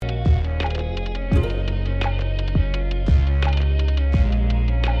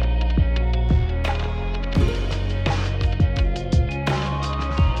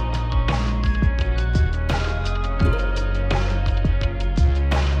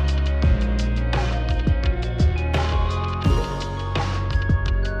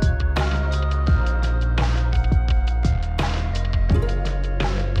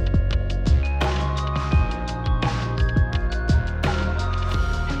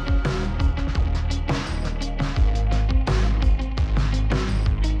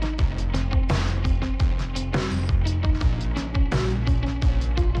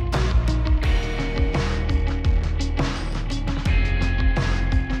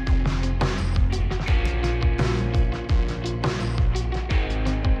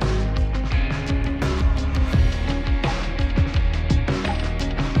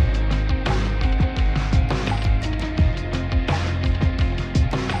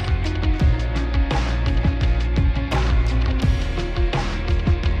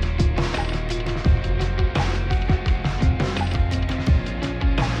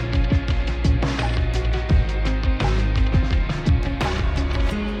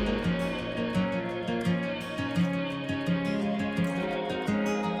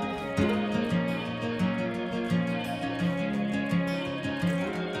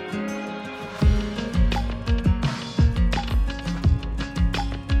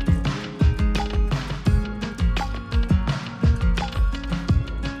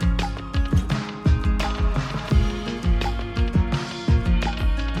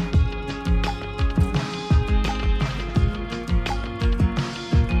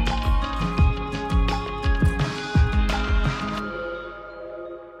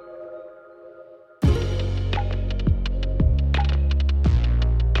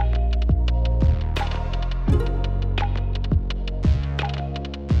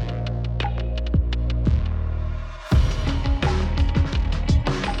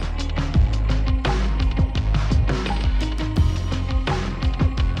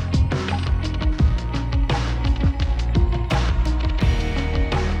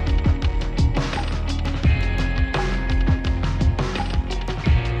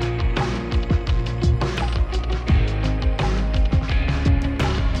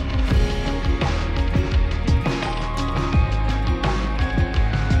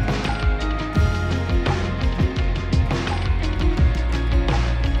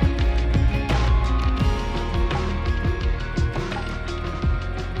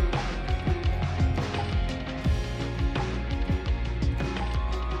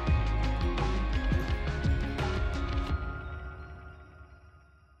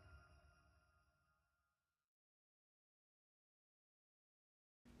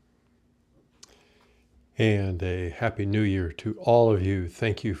And a happy new year to all of you.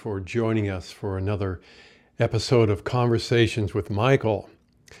 Thank you for joining us for another episode of Conversations with Michael.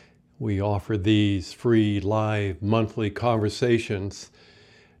 We offer these free live monthly conversations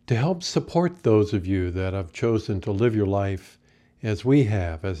to help support those of you that have chosen to live your life as we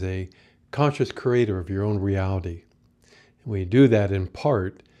have, as a conscious creator of your own reality. We do that in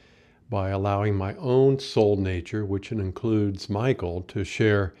part by allowing my own soul nature, which includes Michael, to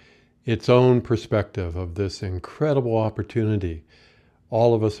share its own perspective of this incredible opportunity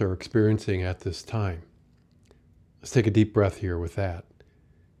all of us are experiencing at this time. Let's take a deep breath here with that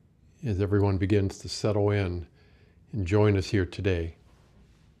as everyone begins to settle in and join us here today.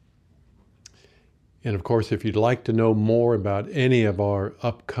 And of course, if you'd like to know more about any of our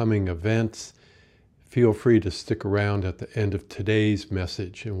upcoming events, feel free to stick around at the end of today's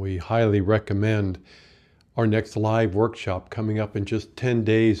message. And we highly recommend our next live workshop coming up in just 10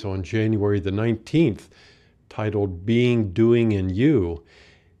 days on January the 19th, titled Being, Doing, and You.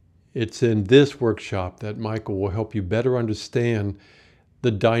 It's in this workshop that Michael will help you better understand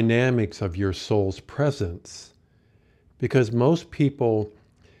the dynamics of your soul's presence. Because most people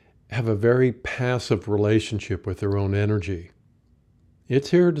have a very passive relationship with their own energy.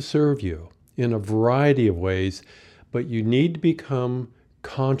 It's here to serve you in a variety of ways, but you need to become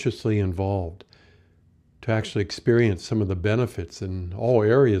consciously involved to actually experience some of the benefits in all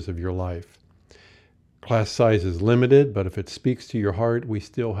areas of your life. Class size is limited, but if it speaks to your heart, we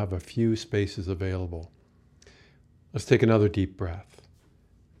still have a few spaces available. Let's take another deep breath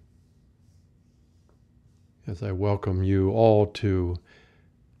as I welcome you all to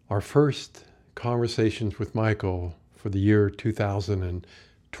our first Conversations with Michael for the year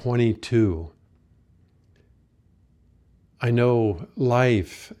 2022. I know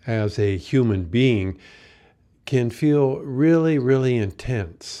life as a human being can feel really, really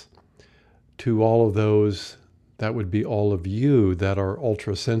intense to all of those, that would be all of you that are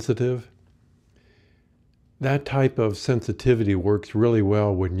ultra sensitive. That type of sensitivity works really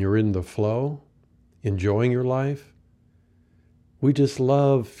well when you're in the flow, enjoying your life. We just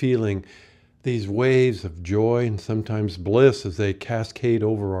love feeling these waves of joy and sometimes bliss as they cascade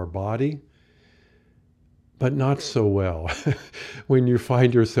over our body. But not so well when you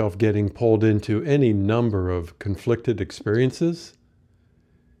find yourself getting pulled into any number of conflicted experiences.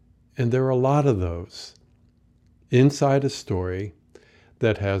 And there are a lot of those inside a story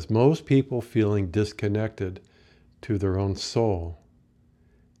that has most people feeling disconnected to their own soul.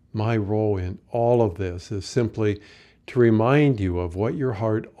 My role in all of this is simply to remind you of what your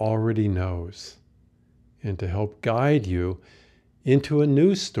heart already knows and to help guide you into a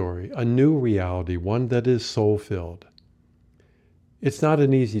new story, a new reality, one that is soul-filled. It's not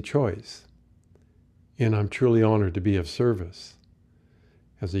an easy choice, and I'm truly honored to be of service.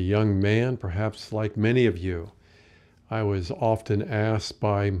 As a young man, perhaps like many of you, I was often asked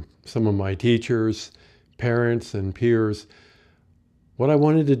by some of my teachers, parents, and peers what I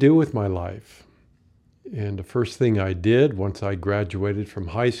wanted to do with my life. And the first thing I did once I graduated from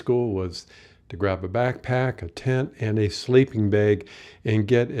high school was to grab a backpack, a tent, and a sleeping bag and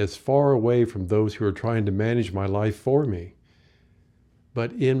get as far away from those who were trying to manage my life for me.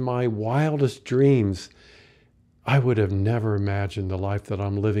 But in my wildest dreams, I would have never imagined the life that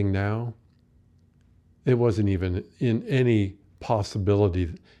I'm living now. It wasn't even in any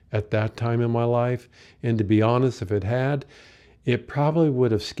possibility at that time in my life. And to be honest, if it had, it probably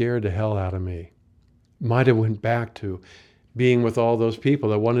would have scared the hell out of me. Might have went back to being with all those people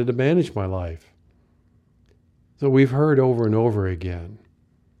that wanted to manage my life. So we've heard over and over again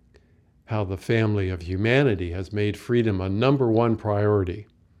how the family of humanity has made freedom a number one priority.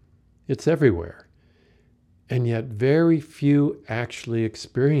 It's everywhere. And yet very few actually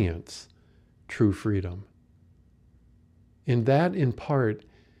experience true freedom. And that, in part,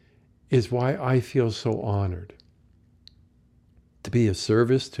 is why I feel so honored to be of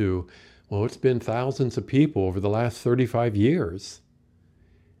service to, well, it's been thousands of people over the last 35 years.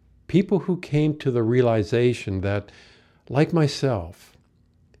 People who came to the realization that, like myself,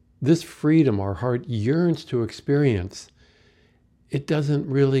 this freedom our heart yearns to experience, it doesn't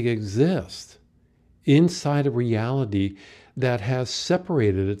really exist inside a reality that has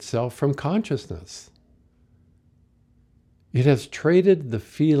separated itself from consciousness. It has traded the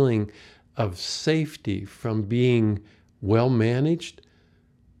feeling of safety from being well managed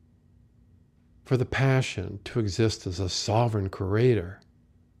for the passion to exist as a sovereign creator.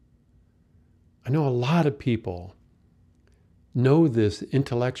 I know a lot of people know this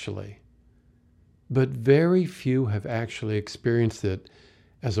intellectually, but very few have actually experienced it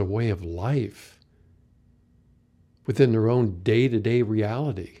as a way of life within their own day-to-day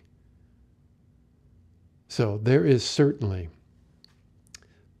reality. So there is certainly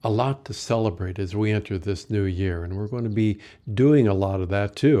a lot to celebrate as we enter this new year, and we're going to be doing a lot of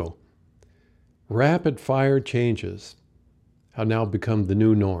that too. Rapid fire changes have now become the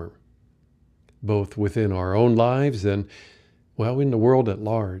new norm, both within our own lives and, well, in the world at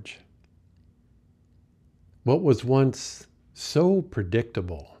large. What was once so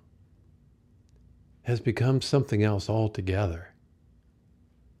predictable has become something else altogether.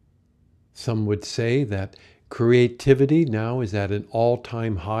 Some would say that creativity now is at an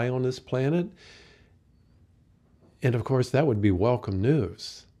all-time high on this planet. And of course, that would be welcome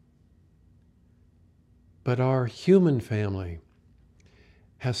news. But our human family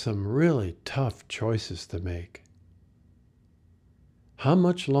has some really tough choices to make. How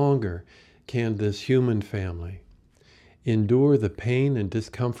much longer can this human family endure the pain and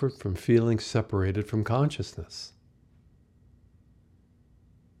discomfort from feeling separated from consciousness?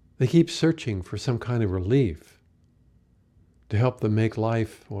 They keep searching for some kind of relief to help them make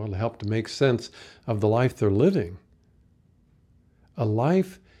life, or to help to make sense of the life they're living. A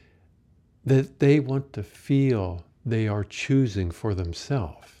life that they want to feel they are choosing for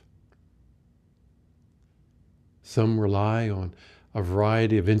themselves. Some rely on a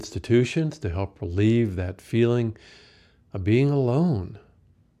variety of institutions to help relieve that feeling of being alone.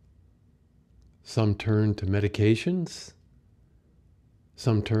 Some turn to medications.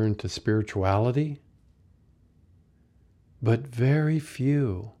 Some turn to spirituality. But very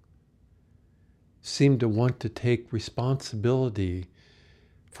few seem to want to take responsibility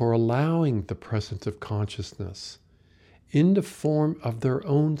for allowing the presence of consciousness in the form of their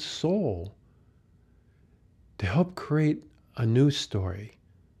own soul to help create a new story,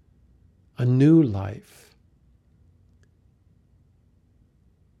 a new life.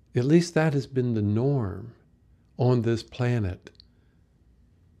 At least that has been the norm on this planet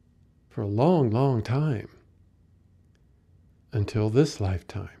for a long, long time, until this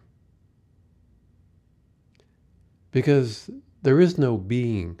lifetime. Because there is no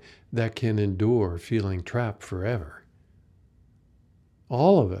being that can endure feeling trapped forever.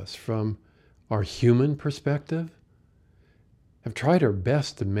 All of us, from our human perspective, have tried our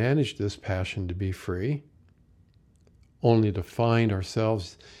best to manage this passion to be free, only to find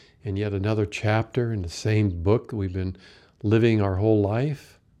ourselves in yet another chapter in the same book that we've been living our whole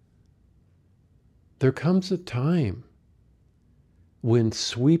life. There comes a time when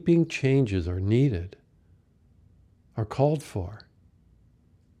sweeping changes are needed, are called for.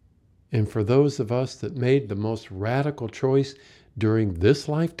 And for those of us that made the most radical choice during this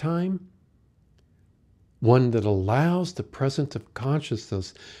lifetime, one that allows the presence of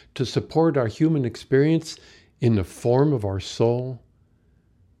consciousness to support our human experience in the form of our soul,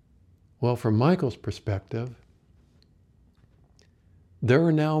 well, from Michael's perspective, there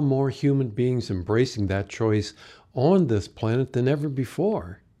are now more human beings embracing that choice on this planet than ever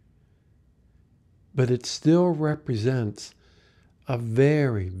before. But it still represents a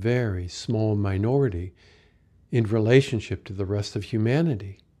very, very small minority in relationship to the rest of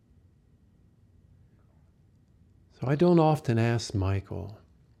humanity. So I don't often ask Michael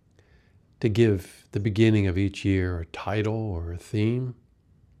to give the beginning of each year a title or a theme,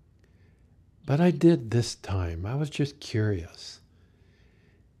 but I did this time. I was just curious.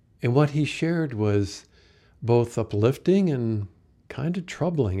 And what he shared was both uplifting and kind of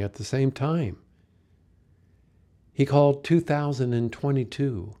troubling at the same time. He called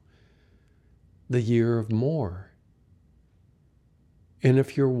 2022 the year of more. And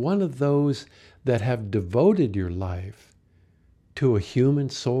if you're one of those that have devoted your life to a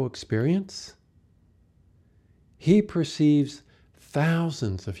human soul experience, he perceives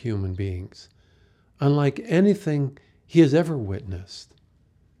thousands of human beings, unlike anything he has ever witnessed,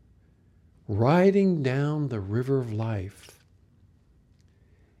 riding down the river of life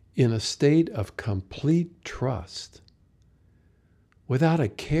in a state of complete trust, without a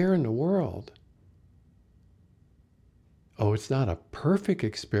care in the world. Oh, it's not a perfect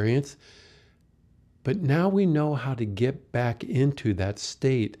experience, but now we know how to get back into that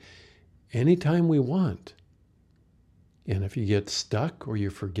state anytime we want. And if you get stuck or you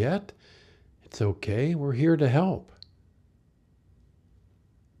forget, it's okay, we're here to help.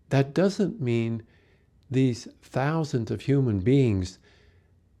 That doesn't mean these thousands of human beings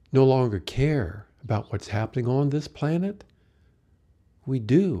no longer care about what's happening on this planet. We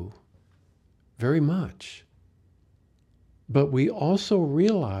do, very much. But we also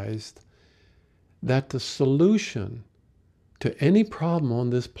realized that the solution to any problem on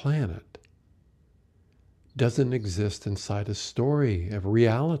this planet doesn't exist inside a story of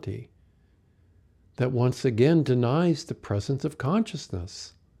reality that once again denies the presence of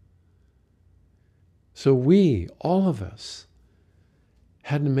consciousness. So we, all of us,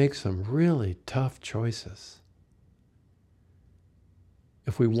 had to make some really tough choices.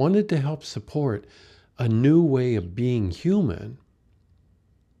 If we wanted to help support a new way of being human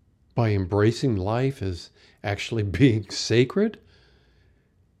by embracing life as actually being sacred,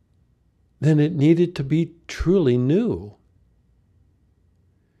 then it needed to be truly new.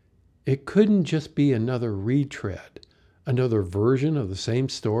 It couldn't just be another retread, another version of the same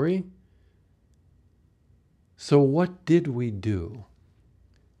story. So what did we do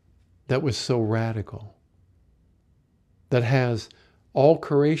that was so radical, that has all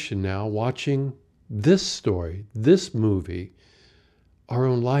creation now watching this story, this movie, our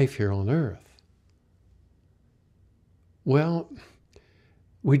own life here on earth? Well,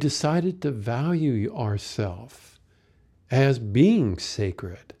 we decided to value ourselves as being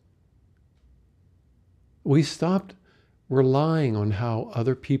sacred. We stopped relying on how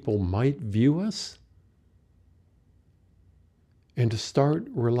other people might view us, and to start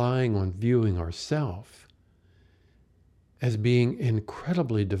relying on viewing ourselves as being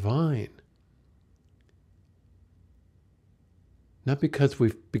incredibly divine. Not because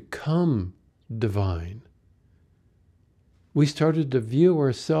we've become divine. We started to view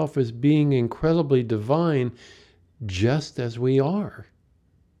ourselves as being incredibly divine just as we are.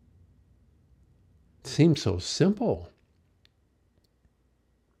 It seems so simple,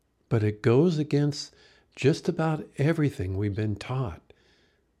 but it goes against just about everything we've been taught.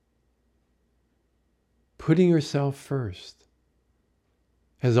 Putting yourself first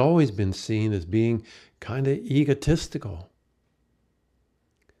has always been seen as being kind of egotistical.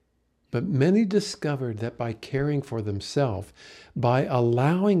 But many discovered that by caring for themselves, by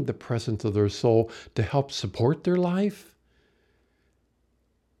allowing the presence of their soul to help support their life,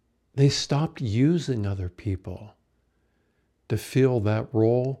 they stopped using other people to fill that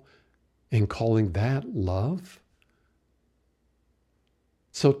role and calling that love.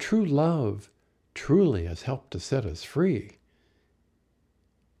 So true love truly has helped to set us free.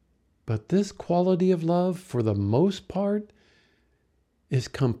 But this quality of love, for the most part, is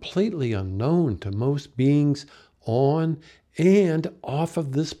completely unknown to most beings on and off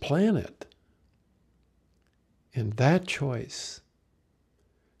of this planet. And that choice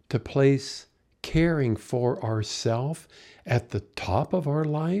to place caring for ourselves at the top of our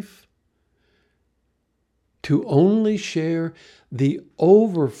life, to only share the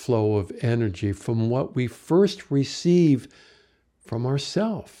overflow of energy from what we first receive from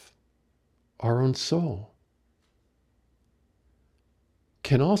ourself, our own soul,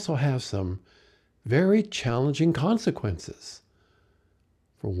 can also have some very challenging consequences.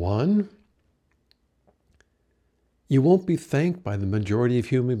 For one, you won't be thanked by the majority of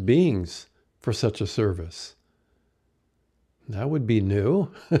human beings for such a service. That would be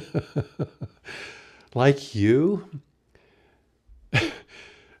new. Like you,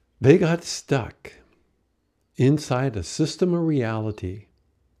 they got stuck inside a system of reality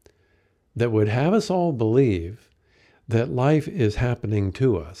that would have us all believe that life is happening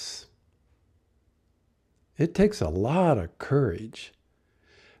to us. It takes a lot of courage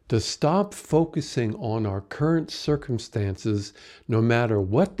to stop focusing on our current circumstances, no matter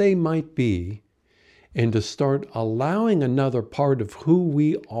what they might be, and to start allowing another part of who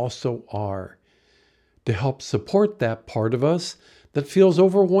we also are to help support that part of us that feels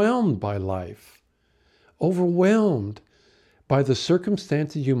overwhelmed by life, overwhelmed by the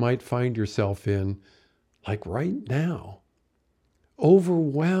circumstances you might find yourself in, like right now,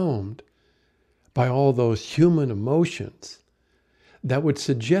 overwhelmed by all those human emotions that would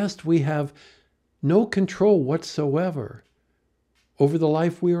suggest we have no control whatsoever over the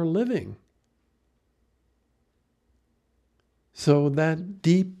life we are living. So that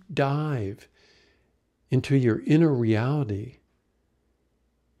deep dive into your inner reality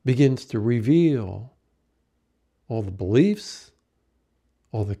begins to reveal all the beliefs,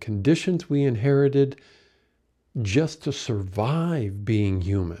 all the conditions we inherited just to survive being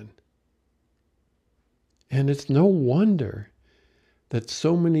human. And it's no wonder that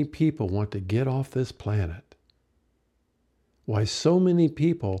so many people want to get off this planet. Why so many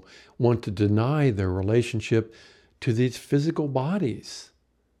people want to deny their relationship to these physical bodies.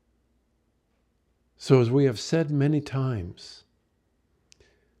 So as we have said many times,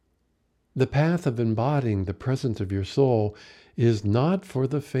 the path of embodying the presence of your soul is not for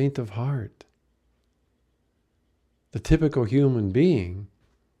the faint of heart. The typical human being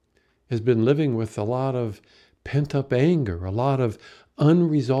has been living with a lot of pent-up anger, a lot of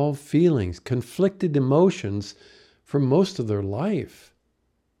unresolved feelings, conflicted emotions for most of their life.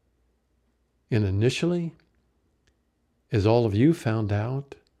 And initially, as all of you found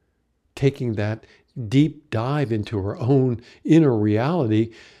out, taking that deep dive into our own inner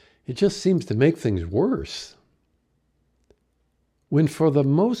reality, it just seems to make things worse. When for the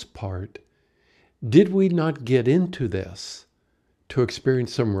most part, did we not get into this to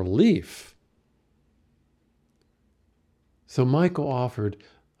experience some relief? So Michael offered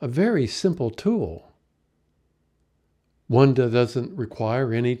a very simple tool, one that doesn't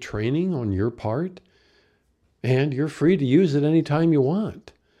require any training on your part, and you're free to use it anytime you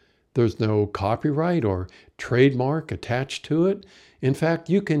want. There's no copyright or trademark attached to it. In fact,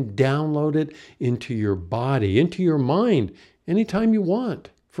 you can download it into your body, into your mind, anytime you want,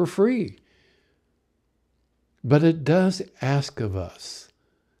 for free. But it does ask of us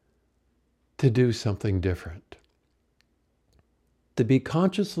to do something different, to be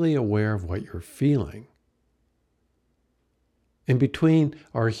consciously aware of what you're feeling. And between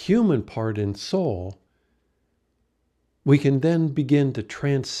our human part and soul, we can then begin to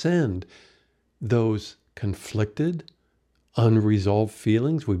transcend those conflicted, unresolved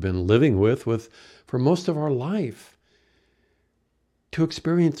feelings we've been living with for most of our life. To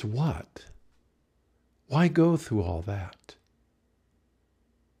experience what? Why go through all that?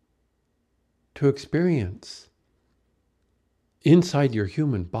 To experience inside your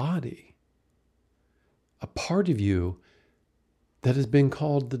human body a part of you that has been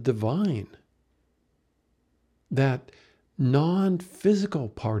called the divine, that non-physical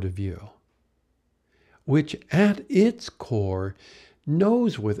part of you, which at its core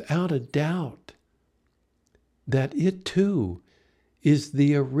knows without a doubt that it too is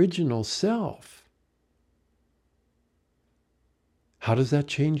the original self. How does that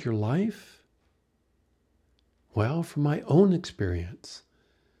change your life? Well, from my own experience,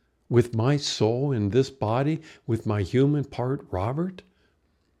 with my soul in this body, with my human part, Robert,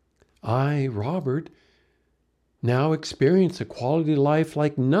 Robert, now experience a quality of life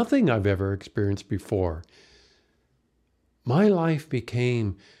like nothing I've ever experienced before. My life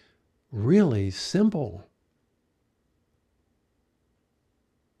became really simple.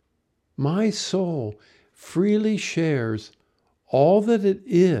 My soul freely shares all that it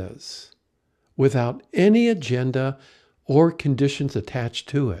is without any agenda or conditions attached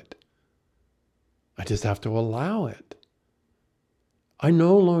to it. I just have to allow it. I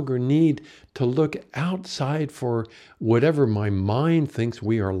no longer need to look outside for whatever my mind thinks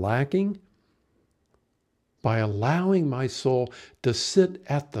we are lacking. By allowing my soul to sit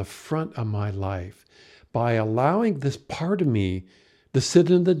at the front of my life, by allowing this part of me to sit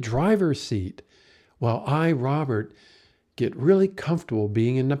in the driver's seat, while I, Robert, get really comfortable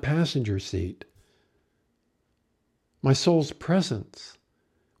being in the passenger seat. My soul's presence,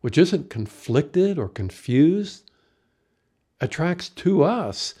 which isn't conflicted or confused, attracts to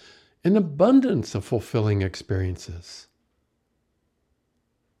us an abundance of fulfilling experiences.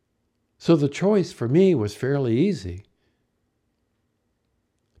 So the choice for me was fairly easy.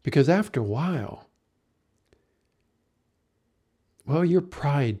 Because after a while, well, your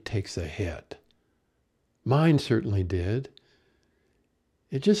pride takes a hit. Mine certainly did.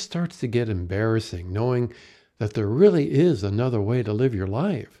 It just starts to get embarrassing knowing that there really is another way to live your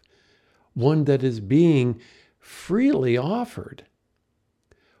life, one that is being freely offered,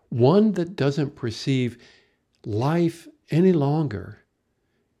 one that doesn't perceive life any longer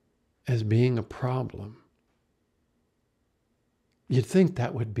as being a problem. You'd think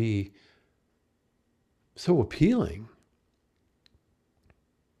that would be so appealing.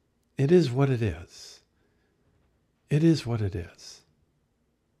 It is what it is. It is what it is.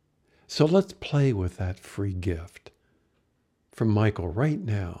 So let's play with that free gift from Michael right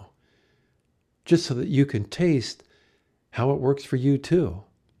now, just so that you can taste how it works for you too.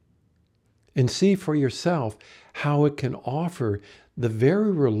 And see for yourself how it can offer the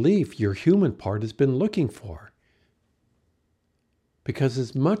very relief your human part has been looking for. Because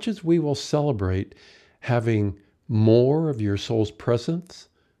as much as we will celebrate having more of your soul's presence,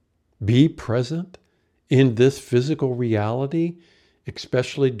 be present in this physical reality,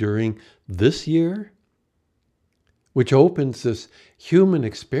 especially during this year, which opens this human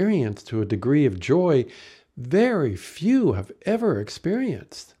experience to a degree of joy very few have ever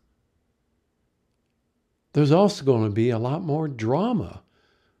experienced. There's also going to be a lot more drama.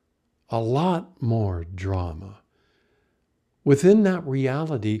 Within that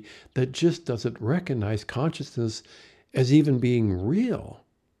reality that just doesn't recognize consciousness as even being real,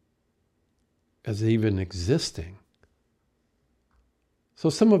 as even existing. So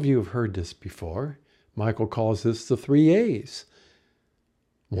some of you have heard this before. Michael calls this the 3 A's.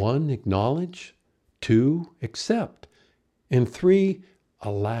 1, acknowledge. 2, accept. And 3,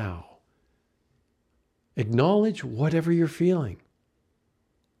 allow. Acknowledge whatever you're feeling.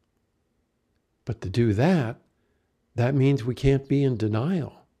 But to do that, that means we can't be in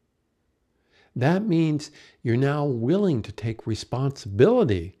denial. That means you're now willing to take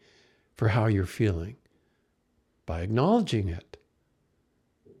responsibility for how you're feeling by acknowledging it.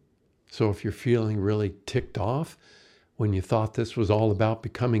 So if you're feeling really ticked off when you thought this was all about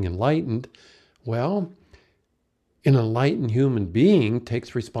becoming enlightened, well, an enlightened human being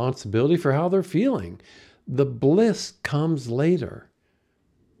takes responsibility for how they're feeling. The bliss comes later.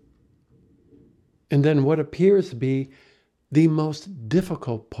 And then what appears to be the most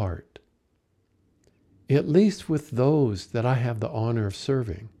difficult part, at least with those that I have the honor of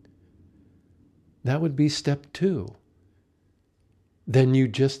serving, that would be step 2. Then you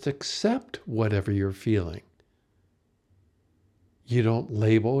just accept whatever you're feeling. You don't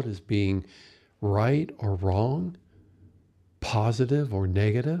label it as being right or wrong, positive or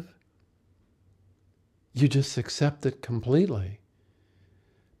negative. You just accept it completely.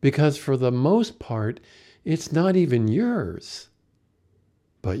 Because for the most part, it's not even yours.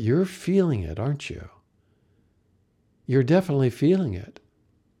 But you're feeling it, aren't you? You're definitely feeling it.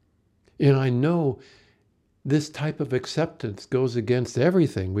 And I know this type of acceptance goes against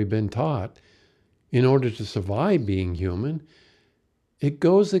everything we've been taught in order to survive being human. It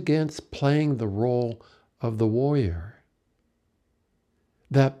goes against playing the role of the warrior.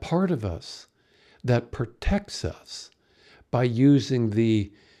 That part of us that protects us by using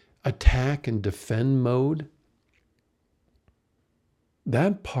the attack and defend mode,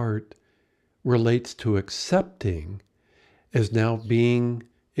 that part relates to accepting as now being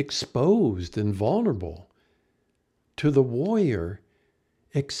exposed and vulnerable. To the warrior,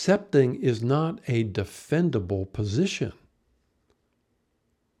 accepting is not a defendable position.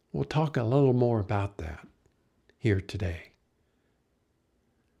 We'll talk a little more about that here today.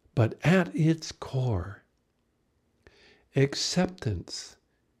 But at its core, acceptance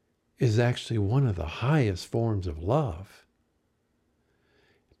is actually one of the highest forms of love.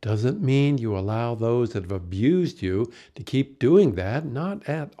 It doesn't mean you allow those that have abused you to keep doing that, not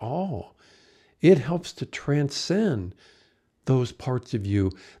at all. It helps to transcend those parts of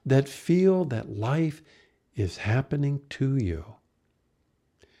you that feel that life is happening to you.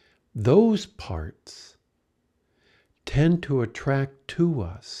 Those parts tend to attract to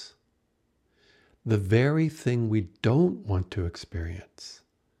us the very thing we don't want to experience.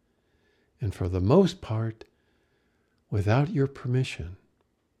 And for the most part, without your permission.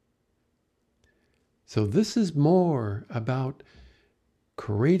 So this is more about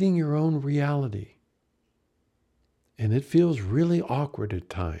creating your own reality. And it feels really awkward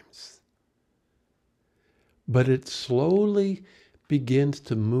at times. But it slowly begins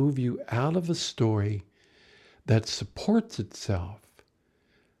to move you out of a story that supports itself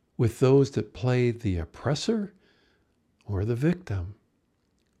with those that play the oppressor or the victim,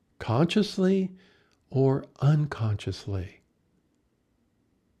 consciously or unconsciously.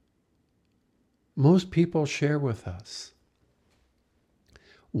 Most people share with us,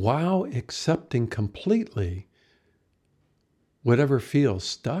 while accepting completely whatever feels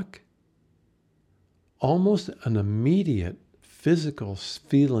stuck, almost an immediate physical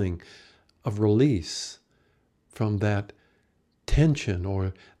feeling of release from that tension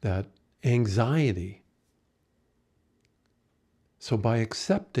or that anxiety. So by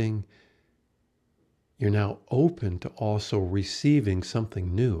accepting, you're now open to also receiving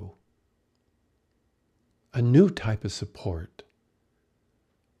something new, a new type of support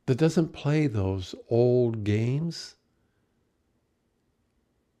that doesn't play those old games.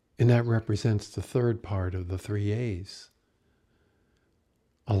 And that represents the third part of the 3 A's.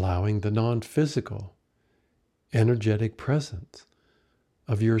 Allowing the non-physical, energetic presence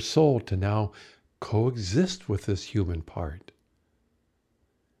of your soul to now coexist with this human part.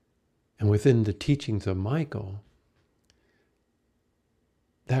 And within the teachings of Michael,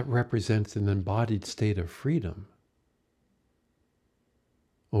 that represents an embodied state of freedom.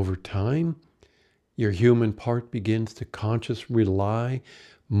 Over time, your human part begins to consciously rely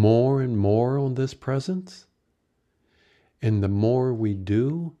more and more on this presence. And the more we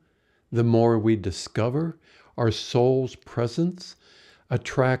do, the more we discover our soul's presence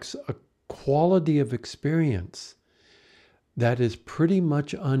attracts a quality of experience that is pretty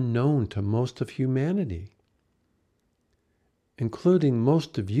much unknown to most of humanity, including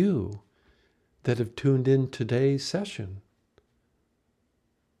most of you that have tuned in today's session.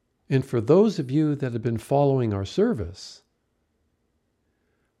 And for those of you that have been following our service,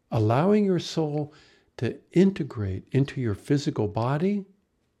 allowing your soul to integrate into your physical body,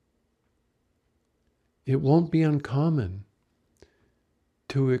 it won't be uncommon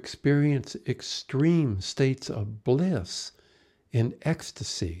to experience extreme states of bliss and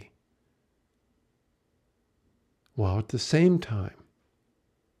ecstasy while at the same time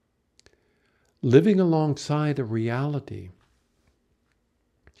living alongside a reality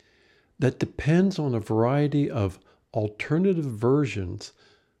that depends on a variety of alternative versions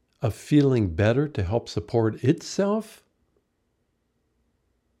of feeling better to help support itself.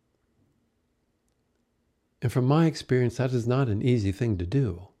 And from my experience, that is not an easy thing to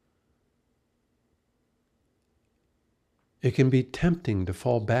do. It can be tempting to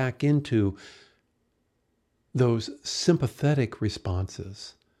fall back into those sympathetic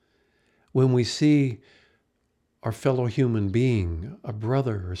responses when we see our fellow human being, a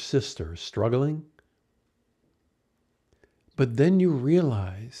brother or sister, struggling. But then you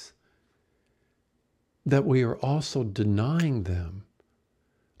realize that we are also denying them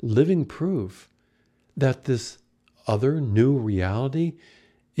living proof that this other new reality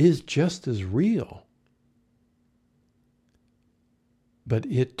is just as real. But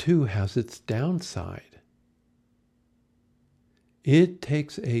it too has its downside. It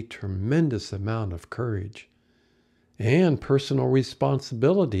takes a tremendous amount of courage and personal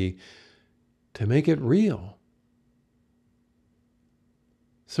responsibility to make it real.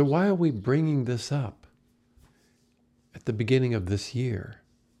 So why are we bringing this up at the beginning of this year?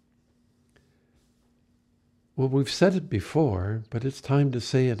 Well, we've said it before, but it's time to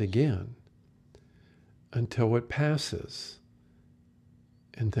say it again until it passes.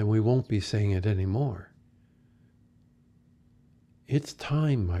 And then we won't be saying it anymore. It's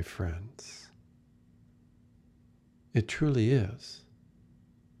time, my friends. It truly is.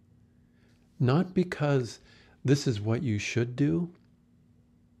 Not because this is what you should do.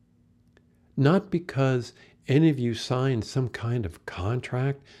 Not because any of you signed some kind of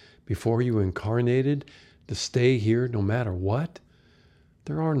contract before you incarnated to stay here no matter what.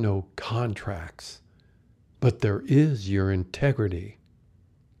 There are no contracts, but there is your integrity.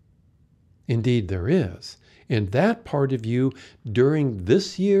 Indeed, there is. And that part of you during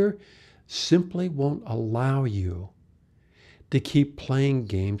this year simply won't allow you to keep playing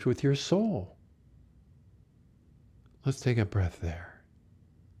games with your soul. Let's take a breath there.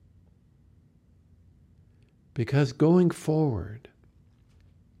 Because going forward,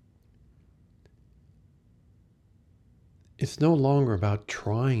 it's no longer about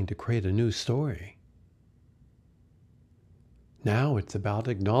trying to create a new story. Now it's about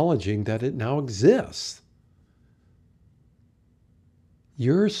acknowledging that it now exists.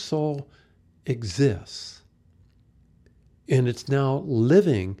 Your soul exists. And it's now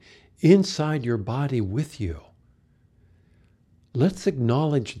living inside your body with you. Let's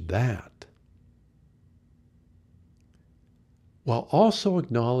acknowledge that, while also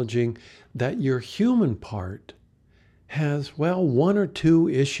acknowledging that your human part has, well, one or two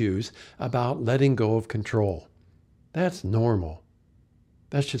issues about letting go of control. That's normal.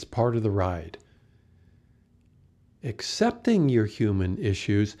 That's just part of the ride. Accepting your human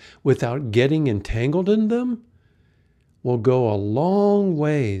issues without getting entangled in them will go a long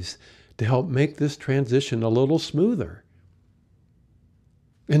ways to help make this transition a little smoother.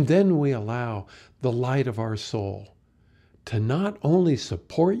 And then we allow the light of our soul to not only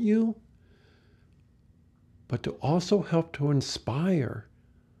support you, but to also help to inspire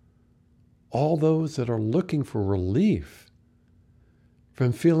all those that are looking for relief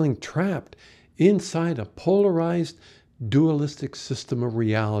from feeling trapped inside a polarized, dualistic system of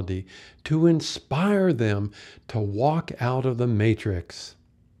reality, to inspire them to walk out of the matrix.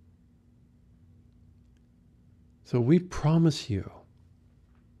 So we promise you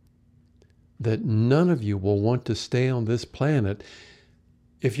that none of you will want to stay on this planet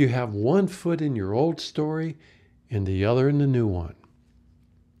if you have one foot in your old story and the other in the new one.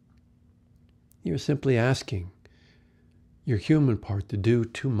 You're simply asking your human part to do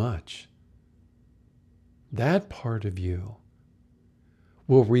too much. That part of you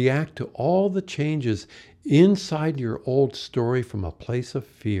will react to all the changes inside your old story from a place of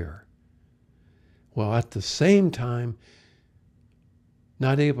fear, while at the same time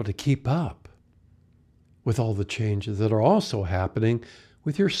not able to keep up with all the changes that are also happening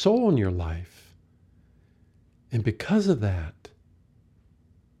with your soul in your life. And because of that,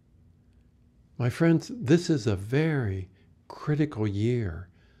 my friends, this is a very critical year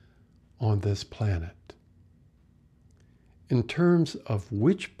on this planet in terms of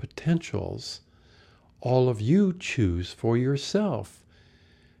which potentials all of you choose for yourself,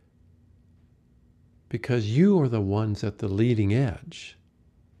 because you are the ones at the leading edge,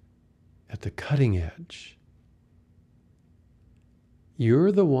 at the cutting edge.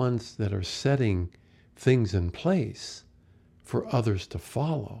 You're the ones that are setting things in place for others to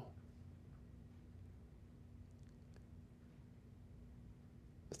follow.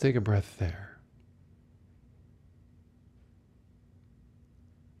 Let's take a breath there.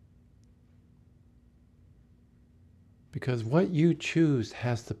 Because what you choose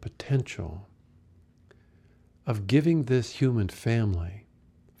has the potential of giving this human family,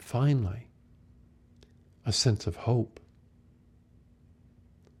 finally, a sense of hope.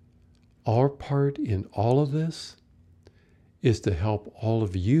 Our part in all of this is to help all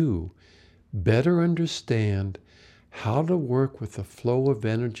of you better understand how to work with the flow of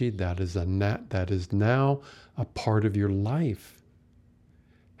energy that is now a part of your life,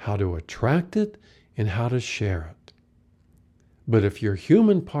 how to attract it and how to share it. But if your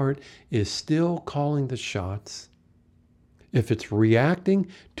human part is still calling the shots, if it's reacting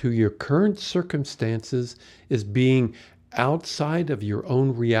to your current circumstances as being outside of your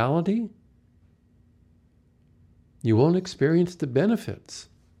own reality, you won't experience the benefits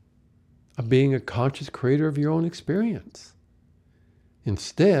of being a conscious creator of your own experience.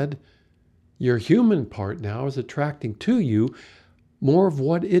 Instead, your human part now is attracting to you more of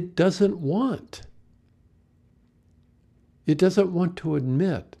what it doesn't want. It doesn't want to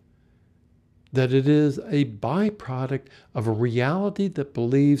admit that it is a byproduct of a reality that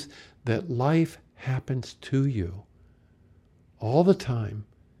believes that life happens to you all the time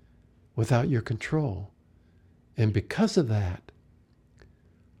without your control. And because of that,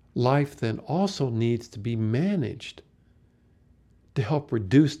 life then also needs to be managed to help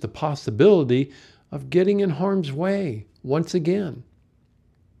reduce the possibility of getting in harm's way once again.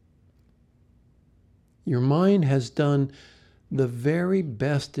 Your mind has done the very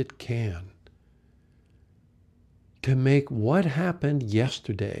best it can to make what happened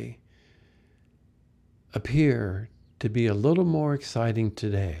yesterday appear to be a little more exciting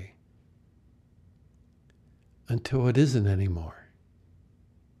today, until it isn't anymore.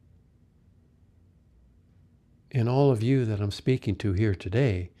 And all of you that I'm speaking to here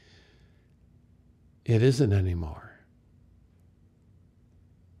today, it isn't anymore.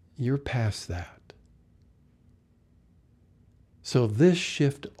 You're past that. So this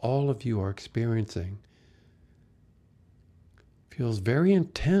shift all of you are experiencing feels very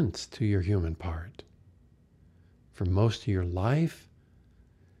intense to your human part. For most of your life,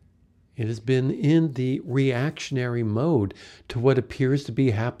 it has been in the reactionary mode to what appears to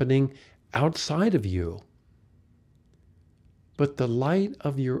be happening outside of you. But the light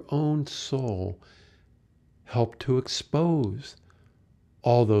of your own soul helped to expose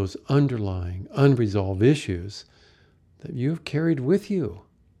all those underlying, unresolved issues that you've carried with you,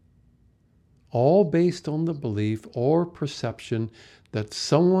 all based on the belief or perception that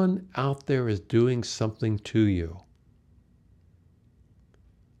someone out there is doing something to you.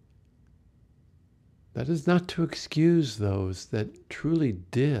 That is not to excuse those that truly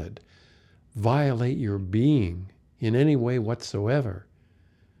did violate your being in any way whatsoever.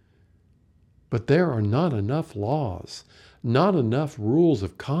 But there are not enough laws, not enough rules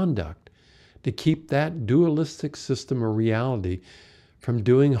of conduct to keep that dualistic system of reality from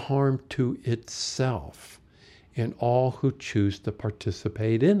doing harm to itself and all who choose to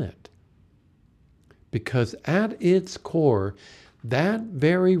participate in it. Because at its core, that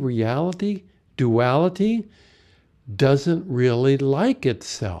very reality, duality, doesn't really like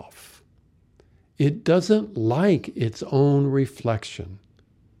itself. It doesn't like its own reflection.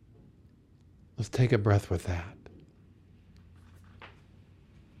 Let's take a breath with that.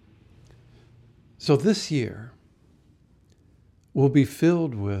 So this year will be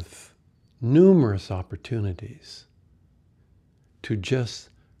filled with numerous opportunities to just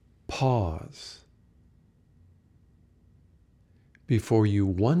pause before you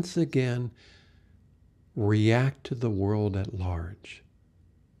once again react to the world at large.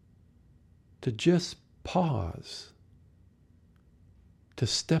 To just pause, to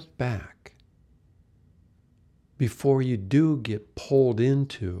step back before you do get pulled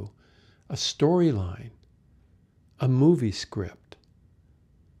into a storyline, a movie script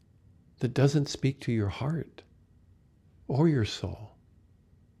that doesn't speak to your heart or your soul.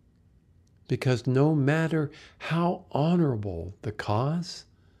 Because no matter how honorable the cause,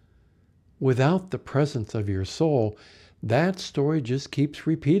 without the presence of your soul, that story just keeps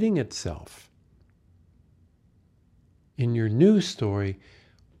repeating itself. In your new story,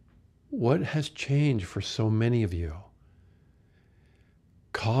 what has changed for so many of you?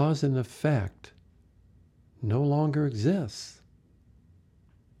 Cause and effect no longer exists.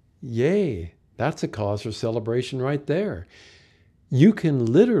 Yay, that's a cause for celebration right there. You can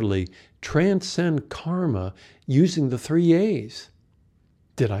literally transcend karma using the 3 A's.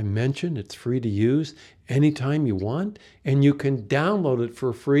 Did I mention it's free to use anytime you want? And you can download it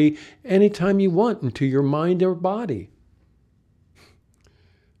for free anytime you want into your mind or body.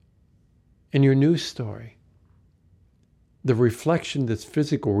 In your new story, the reflection this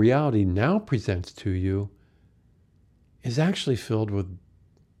physical reality now presents to you is actually filled with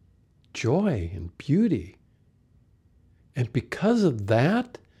joy and beauty. And because of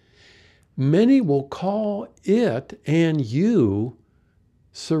that, many will call it and you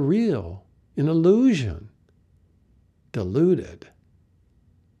surreal, an illusion, deluded.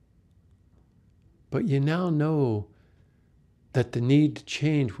 But you now know that the need to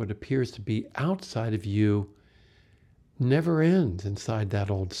change what appears to be outside of you never ends inside that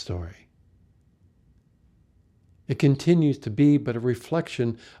old story. It continues to be but a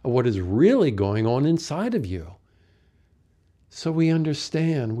reflection of what is really going on inside of you. So we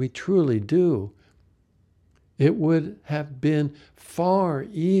understand, we truly do. It would have been far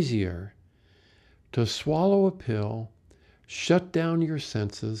easier to swallow a pill, shut down your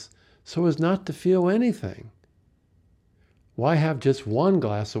senses so as not to feel anything. Why have just one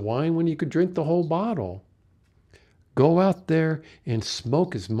glass of wine when you could drink the whole bottle? Go out there and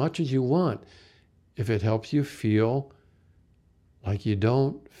smoke as much as you want if it helps you feel like you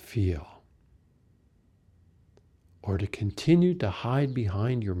don't feel. Or to continue to hide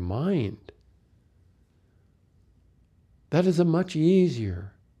behind your mind. That is a much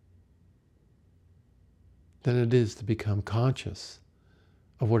easier than it is to become conscious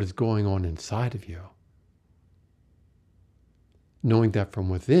of what is going on inside of you. Knowing that from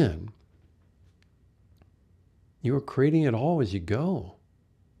within, you are creating it all as you go.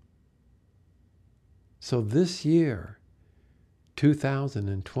 So this year,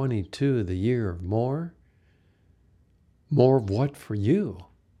 2022, the year of more of what for you?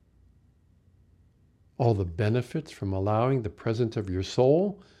 All the benefits from allowing the presence of your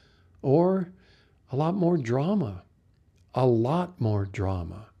soul, or a lot more drama? A lot more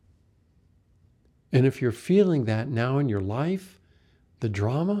drama. And if you're feeling that now in your life, the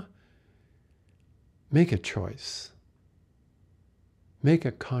drama, make a choice. Make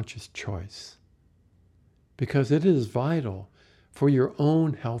a conscious choice. Because it is vital for your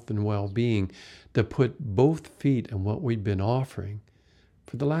own health and well-being to put both feet in what we've been offering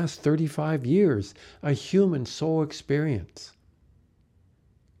for the last 35 years, a human soul experience.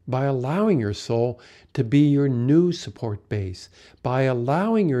 By allowing your soul to be your new support base, by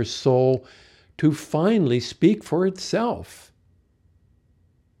allowing your soul to finally speak for itself,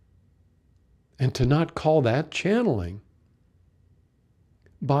 and to not call that channeling.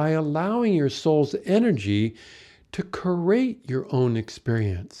 By allowing your soul's energy to create your own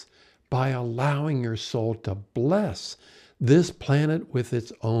experience, by allowing your soul to bless this planet with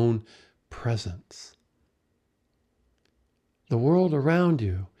its own presence. The world around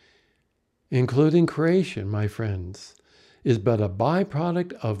you, including creation, my friends, is but a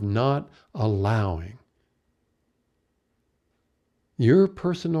byproduct of not allowing. Your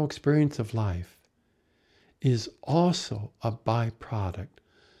personal experience of life is also a byproduct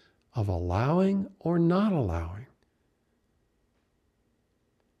of allowing or not allowing.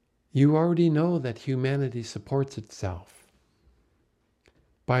 You already know that humanity supports itself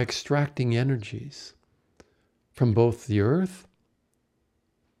by extracting energies from both the earth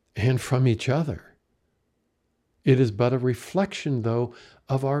and from each other. It is but a reflection, though,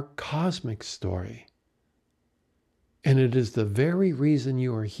 of our cosmic story. And it is the very reason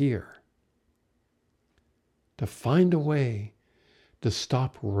you are here. To find a way to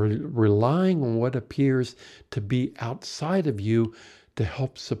stop relying on what appears to be outside of you to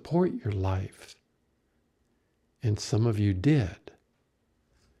help support your life. And some of you did.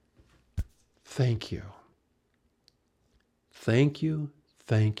 Thank you. Thank you,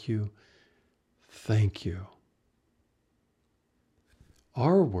 thank you, thank you.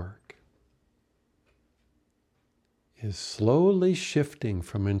 Our work is slowly shifting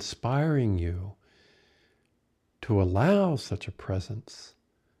from inspiring you to allow such a presence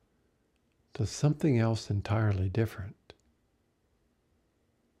to something else entirely different.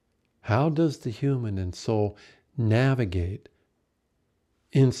 How does the human and soul navigate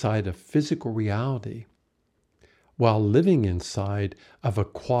inside a physical reality while living inside of a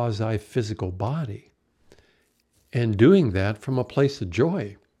quasi-physical body, and doing that from a place of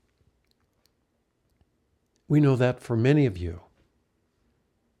joy? We know that for many of you.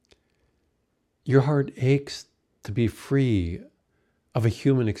 Your heart aches to be free of a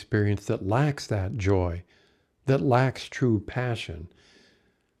human experience that lacks that joy, that lacks true passion.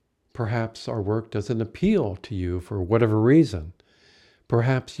 Perhaps our work doesn't appeal to you for whatever reason.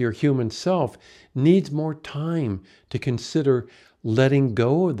 Perhaps your human self needs more time to consider letting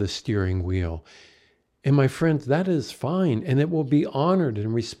go of the steering wheel. And my friends, that is fine, and it will be honored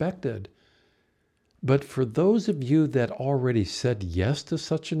and respected. But for those of you that already said yes to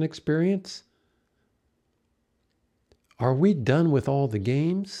such an experience, are we done with all the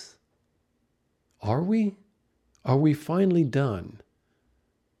games? Are we? Are we finally done?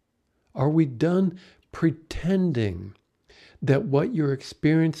 Are we done pretending that what you're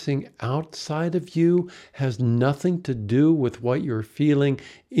experiencing outside of you has nothing to do with what you're feeling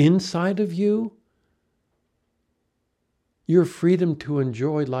inside of you? Your freedom to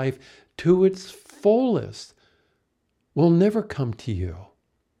enjoy life to its fullest will never come to you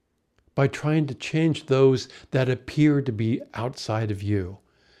by trying to change those that appear to be outside of you.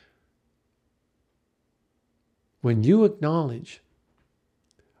 When you acknowledge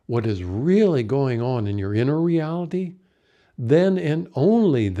what is really going on in your inner reality, then and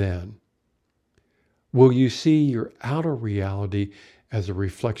only then will you see your outer reality as a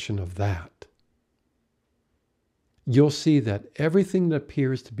reflection of that. You'll see that everything that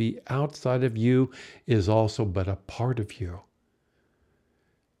appears to be outside of you is also but a part of you.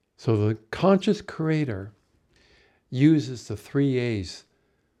 So the conscious creator uses the 3 A's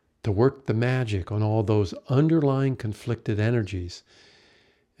to work the magic on all those underlying conflicted energies.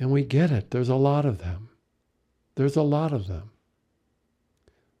 And we get it. There's a lot of them. There's a lot of them.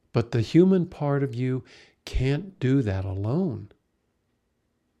 But the human part of you can't do that alone.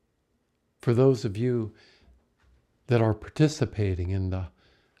 For those of you that are participating in the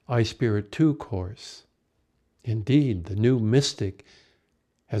iSpirit 2 course, indeed, the new mystic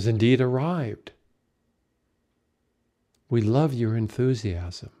has indeed arrived. We love your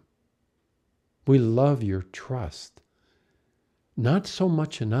enthusiasm. We love your trust. Not so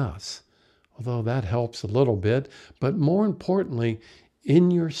much in us, although that helps a little bit, but more importantly, in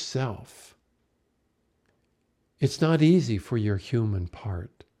yourself. It's not easy for your human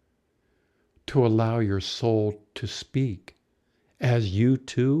part to allow your soul to speak as you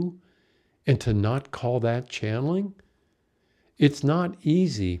too, and to not call that channeling. It's not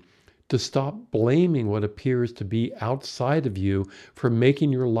easy to stop blaming what appears to be outside of you for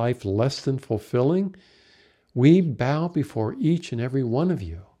making your life less than fulfilling. We bow before each and every one of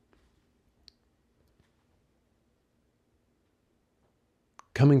you.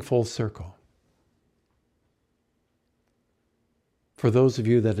 Coming full circle. For those of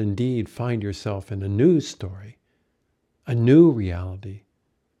you that indeed find yourself in a new story, a new reality,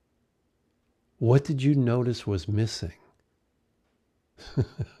 what did you notice was missing?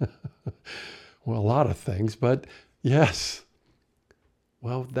 Well, a lot of things, but yes.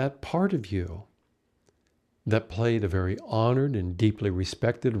 Well, that part of you that played a very honored and deeply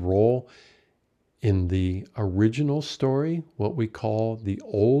respected role in the original story, what we call the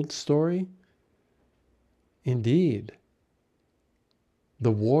old story, indeed,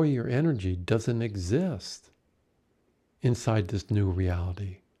 the warrior energy doesn't exist inside this new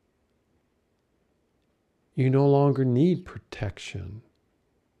reality. You no longer need protection.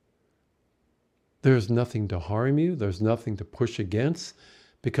 There's nothing to harm you. There's nothing to push against,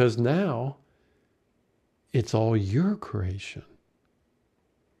 because now it's all your creation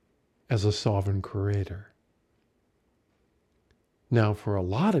as a sovereign creator. Now, for a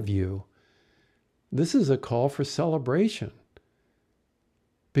lot of you, this is a call for celebration,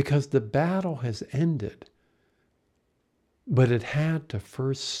 because the battle has ended, but it had to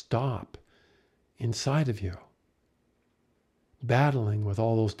first stop inside of you, battling with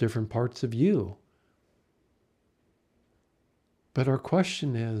all those different parts of you. But our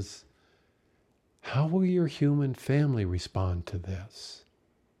question is, how will your human family respond to this?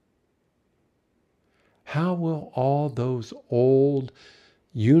 How will all those old,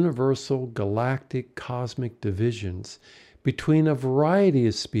 universal, galactic, cosmic divisions between a variety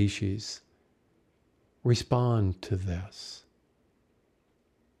of species respond to this?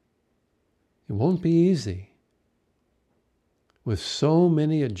 It won't be easy. With so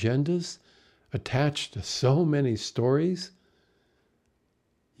many agendas attached to so many stories,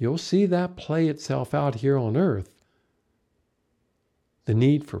 you'll see that play itself out here on Earth. The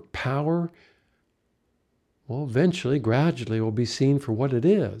need for power, well, eventually, gradually, will be seen for what it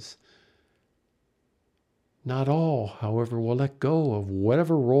is. Not all, however, will let go of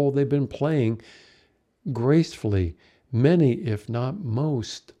whatever role they've been playing gracefully. Many, if not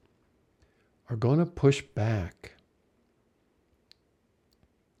most, are going to push back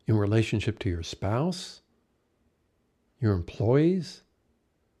in relationship to your spouse, your employees,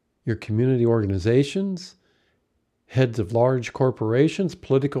 your community organizations, heads of large corporations,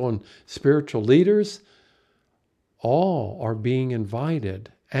 political and spiritual leaders. All are being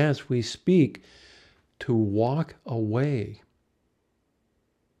invited as we speak to walk away.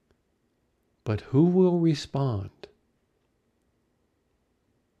 But who will respond?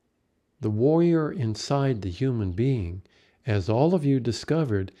 The warrior inside the human being, as all of you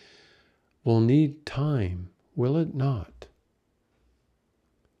discovered, will need time, will it not?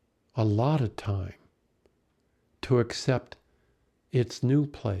 A lot of time to accept its new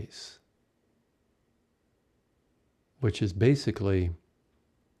place, which is basically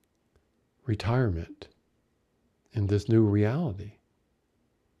retirement in this new reality.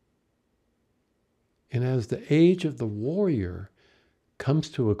 And as the age of the warrior comes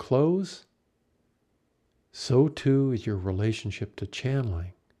to a close, so too is your relationship to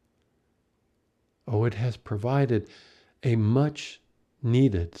channeling. Oh, it has provided a much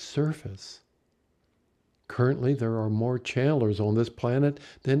needed surface. Currently, there are more channelers on this planet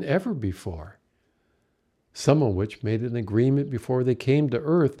than ever before, some of which made an agreement before they came to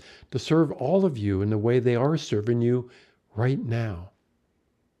Earth to serve all of you in the way they are serving you right now.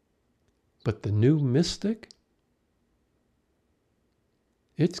 But the new mystic,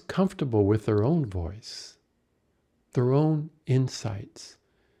 it's comfortable with their own voice, their own insights,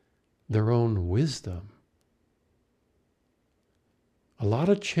 their own wisdom. A lot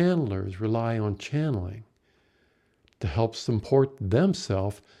of channelers rely on channeling to help support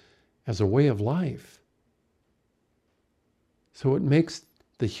themselves as a way of life. So it makes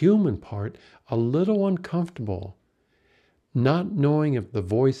the human part a little uncomfortable, not knowing if the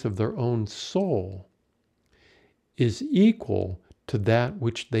voice of their own soul is equal to that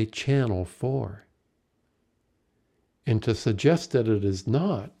which they channel for. And to suggest that it is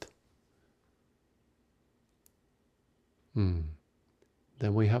not,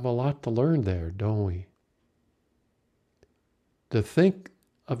 then we have a lot to learn there, don't we? To think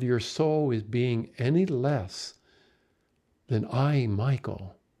of your soul as being any less than I,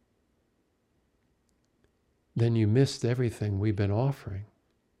 Michael, then you missed everything we've been offering.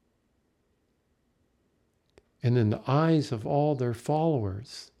 And in the eyes of all their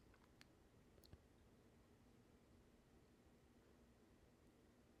followers,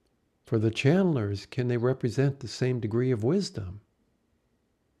 for the channelers, can they represent the same degree of wisdom?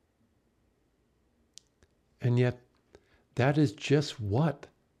 And yet, that is just what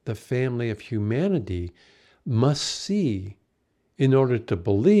the family of humanity must see in order to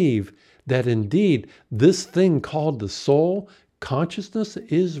believe that indeed this thing called the soul, consciousness,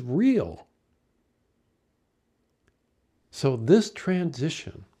 is real. So this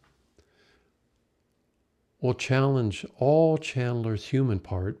transition will challenge all channelers' human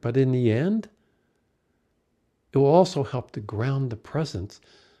part, but in the end, it will also help to ground the presence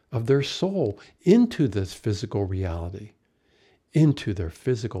of their soul into this physical reality, into their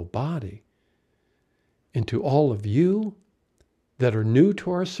physical body. And to all of you that are new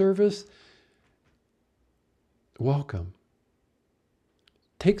to our service, welcome.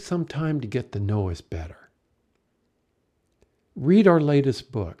 Take some time to get to know us better. Read our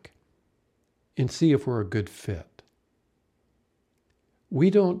latest book and see if we're a good fit. We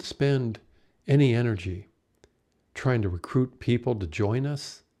don't spend any energy trying to recruit people to join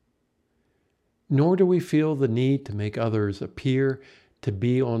us, nor do we feel the need to make others appear to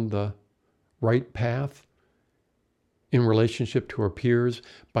be on the right path in relationship to our peers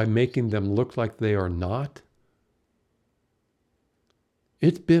by making them look like they are not.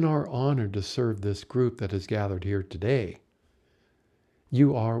 It's been our honor to serve this group that has gathered here today.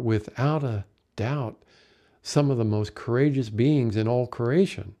 You are without a doubt some of the most courageous beings in all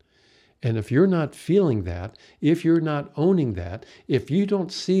creation. And if you're not feeling that, if you're not owning that, if you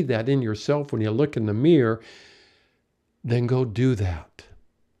don't see that in yourself when you look in the mirror, then go do that.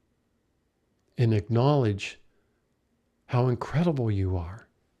 And acknowledge how incredible you are.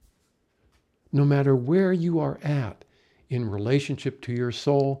 No matter where you are at in relationship to your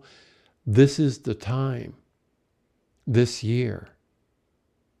soul, this is the time, this year,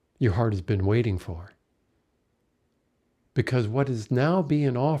 your heart has been waiting for. Because what is now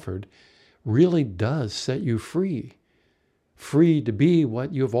being offered really does set you free. Free to be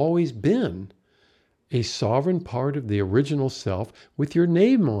what you've always been, a sovereign part of the original self with your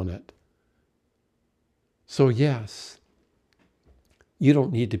name on it. So yes, you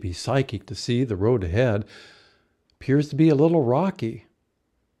don't need to be psychic to see the road ahead appears to be a little rocky,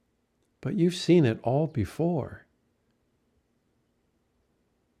 but you've seen it all before,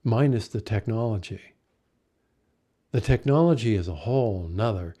 minus the technology. The technology is a whole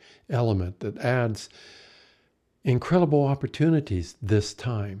nother element that adds incredible opportunities this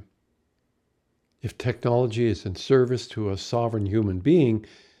time. If technology is in service to a sovereign human being,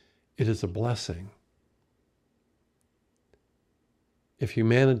 it is a blessing. If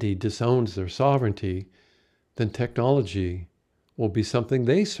humanity disowns their sovereignty, then technology will be something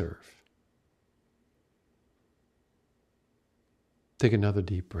they serve. Take another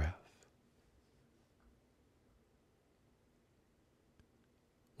deep breath.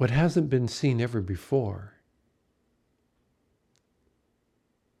 What hasn't been seen ever before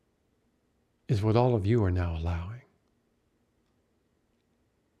is what all of you are now allowing.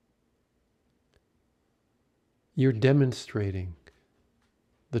 you're demonstrating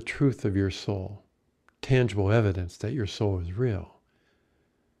the truth of your soul, tangible evidence that your soul is real.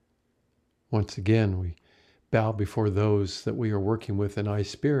 Once again, we bow before those that we are working with in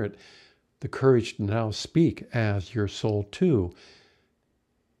iSpirit, the courage to now speak as your soul too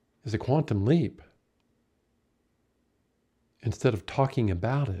is a quantum leap. Instead of talking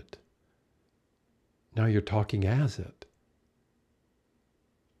about it, now you're talking as it.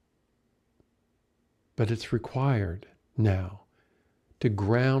 But it's required now to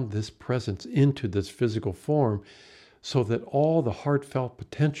ground this presence into this physical form so that all the heartfelt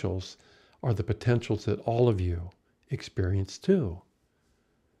potentials are the potentials that all of you experience too.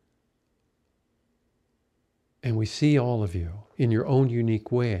 And we see all of you in your own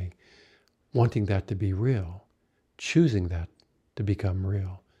unique way, wanting that to be real, choosing that to become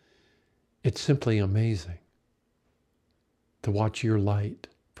real. It's simply amazing to watch your light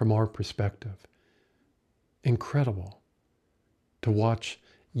from our perspective. Incredible to watch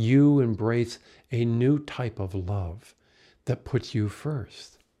you embrace a new type of love that puts you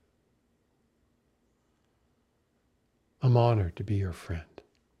first. I'm honored to be your friend.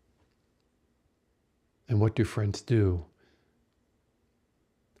 And what do friends do?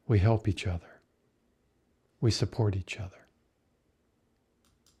 We help each other. We support each other.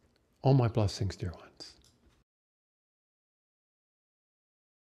 All my blessings, dear ones.